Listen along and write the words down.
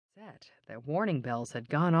bet that warning bells had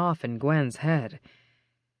gone off in Gwen's head.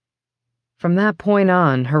 From that point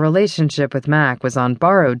on, her relationship with Mac was on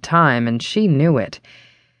borrowed time, and she knew it.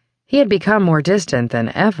 He had become more distant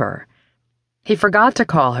than ever. He forgot to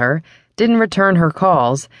call her, didn't return her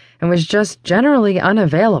calls, and was just generally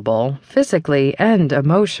unavailable, physically and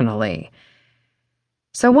emotionally.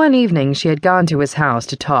 So one evening she had gone to his house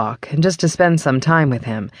to talk and just to spend some time with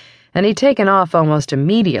him, and he'd taken off almost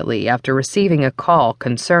immediately after receiving a call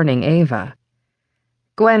concerning Ava.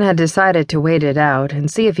 Gwen had decided to wait it out and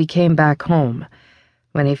see if he came back home.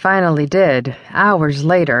 When he finally did, hours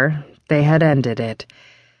later, they had ended it.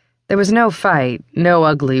 There was no fight, no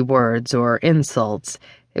ugly words or insults.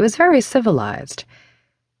 It was very civilized.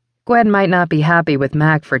 Gwen might not be happy with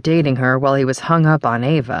Mac for dating her while he was hung up on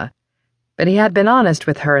Ava, but he had been honest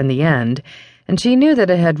with her in the end, and she knew that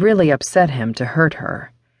it had really upset him to hurt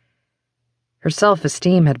her. Her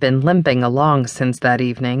self-esteem had been limping along since that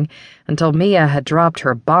evening, until Mia had dropped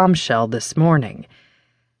her bombshell this morning.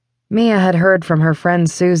 Mia had heard from her friend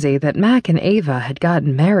Susie that Mac and Ava had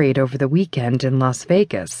gotten married over the weekend in Las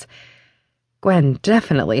Vegas. Gwen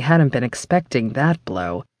definitely hadn't been expecting that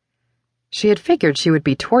blow. She had figured she would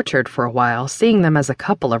be tortured for a while, seeing them as a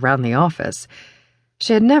couple around the office.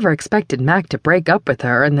 She had never expected Mac to break up with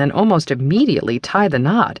her and then almost immediately tie the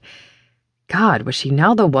knot. God, was she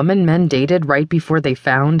now the woman men dated right before they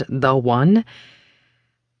found the one?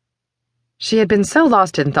 She had been so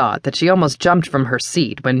lost in thought that she almost jumped from her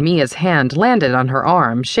seat when Mia's hand landed on her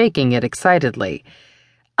arm, shaking it excitedly.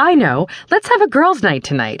 "I know, let's have a girls' night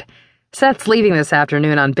tonight. Seth's leaving this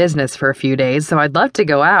afternoon on business for a few days, so I'd love to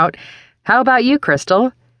go out. How about you,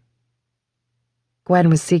 Crystal?" Gwen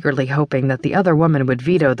was secretly hoping that the other woman would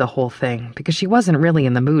veto the whole thing because she wasn't really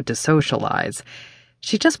in the mood to socialize.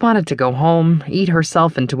 She just wanted to go home, eat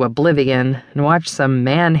herself into oblivion, and watch some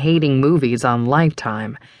man-hating movies on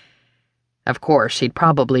Lifetime. Of course, she'd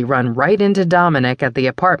probably run right into Dominic at the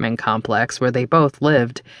apartment complex where they both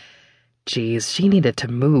lived. Geez, she needed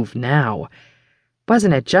to move now.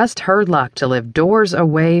 Wasn't it just her luck to live doors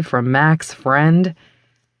away from Mac's friend?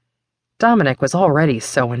 Dominic was already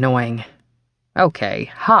so annoying. Okay,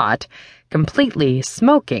 hot, completely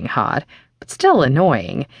smoking hot, but still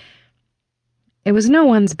annoying. It was no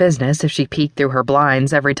one's business if she peeked through her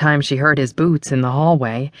blinds every time she heard his boots in the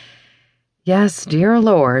hallway. Yes, dear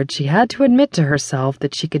Lord, she had to admit to herself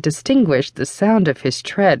that she could distinguish the sound of his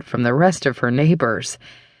tread from the rest of her neighbors.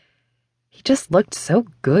 He just looked so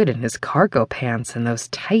good in his cargo pants and those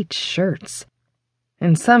tight shirts.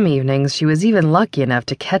 And some evenings she was even lucky enough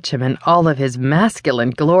to catch him in all of his masculine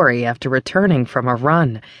glory after returning from a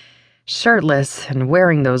run, shirtless and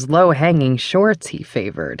wearing those low-hanging shorts he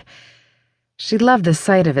favored. She loved the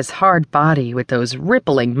sight of his hard body with those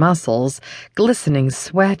rippling muscles, glistening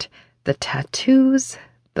sweat, the tattoos,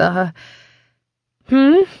 the...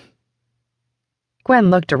 Gwen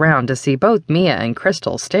looked around to see both Mia and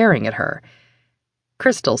Crystal staring at her.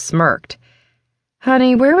 Crystal smirked.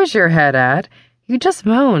 "Honey, where was your head at? You just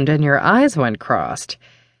moaned and your eyes went crossed.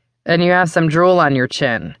 And you have some drool on your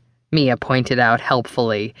chin," Mia pointed out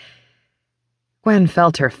helpfully. Gwen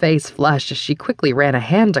felt her face flush as she quickly ran a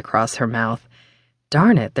hand across her mouth.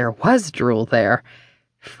 Darn it, there was drool there.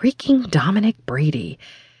 Freaking Dominic Brady.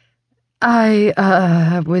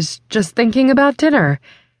 I was just thinking about dinner."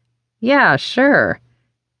 "Yeah, sure."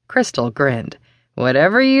 Crystal grinned.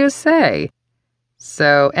 "Whatever you say.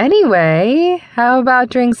 So anyway, how about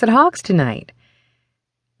drinks at Hawk's tonight?"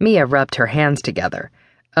 Mia rubbed her hands together.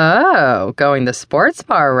 "Oh, going the sports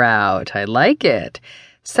bar route. I like it.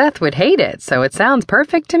 Seth would hate it, so it sounds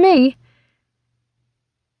perfect to me."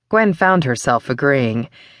 Gwen found herself agreeing.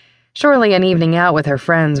 Surely an evening out with her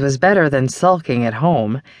friends was better than sulking at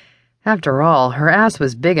home. After all, her ass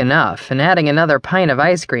was big enough, and adding another pint of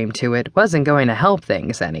ice cream to it wasn't going to help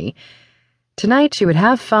things any. Tonight she would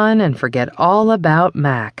have fun and forget all about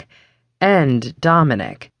Mac. And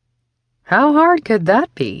Dominic. How hard could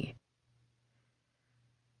that be?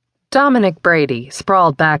 Dominic Brady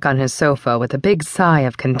sprawled back on his sofa with a big sigh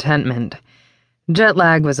of contentment. Jet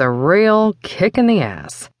lag was a real kick in the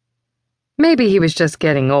ass. Maybe he was just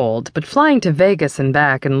getting old, but flying to Vegas and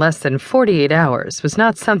back in less than 48 hours was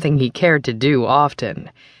not something he cared to do often.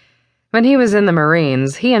 When he was in the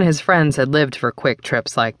Marines, he and his friends had lived for quick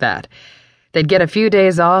trips like that. They'd get a few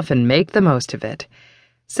days off and make the most of it.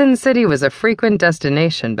 Sin City was a frequent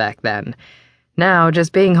destination back then. Now,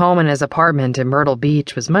 just being home in his apartment in Myrtle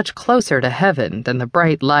Beach was much closer to heaven than the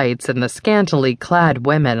bright lights and the scantily clad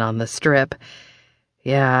women on the Strip.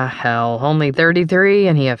 Yeah, hell, only 33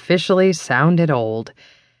 and he officially sounded old.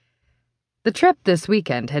 The trip this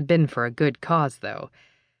weekend had been for a good cause, though.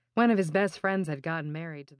 One of his best friends had gotten married to the